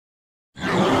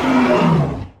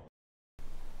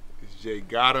Jay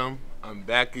got him. I'm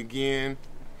back again.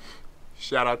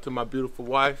 Shout out to my beautiful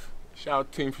wife. Shout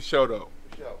out to Team For Show Though.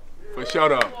 For Show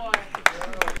Though.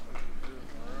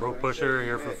 Rope pusher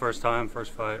here for the first time, first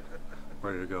fight.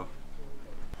 Ready to go.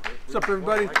 What's up,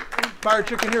 everybody? Fire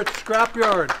Chicken here at the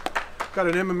Scrapyard. Got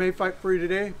an MMA fight for you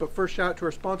today, but first shout out to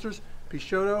our sponsors,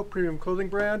 Peixoto Premium Clothing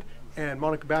Brand and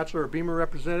Monica Batchelor, our Beamer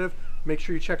representative. Make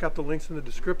sure you check out the links in the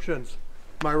descriptions.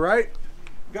 Am I right?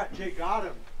 Got Jay got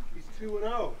him. He's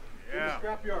 2-0 in the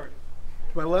Scrapyard.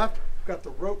 To my left, got the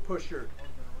Rope Pusher.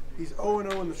 He's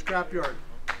 0-0 in the Scrapyard.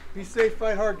 Be safe,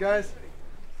 fight hard, guys.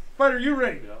 Fighter, you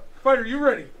ready? Fighter, you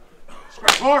ready?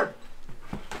 Scrap hard.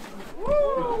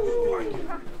 Woo!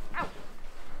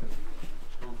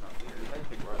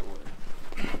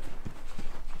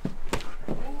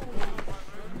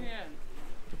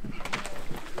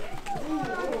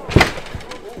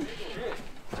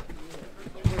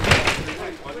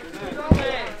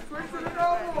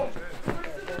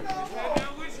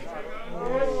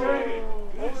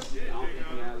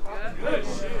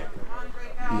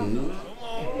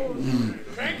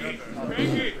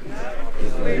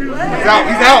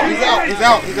 He's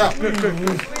out. He's got him.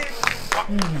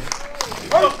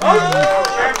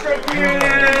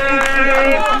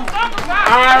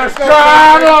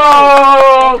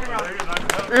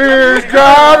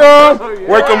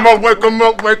 Wake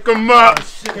him up.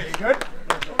 Good.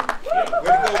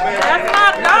 That's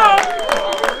not no.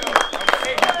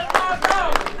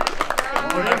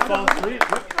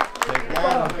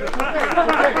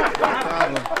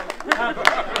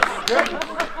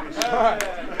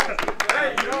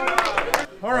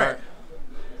 All right.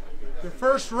 The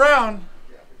first round,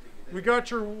 we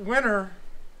got your winner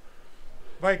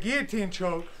by guillotine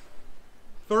choke,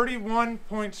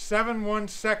 31.71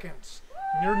 seconds.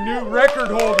 Your new record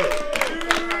holder.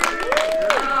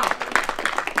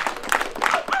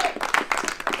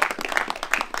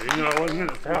 You know, I wasn't going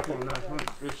to tap on that one.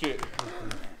 Good shit.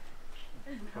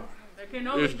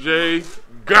 It's Jay.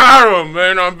 Got him,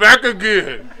 man. I'm back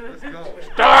again.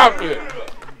 Stop it.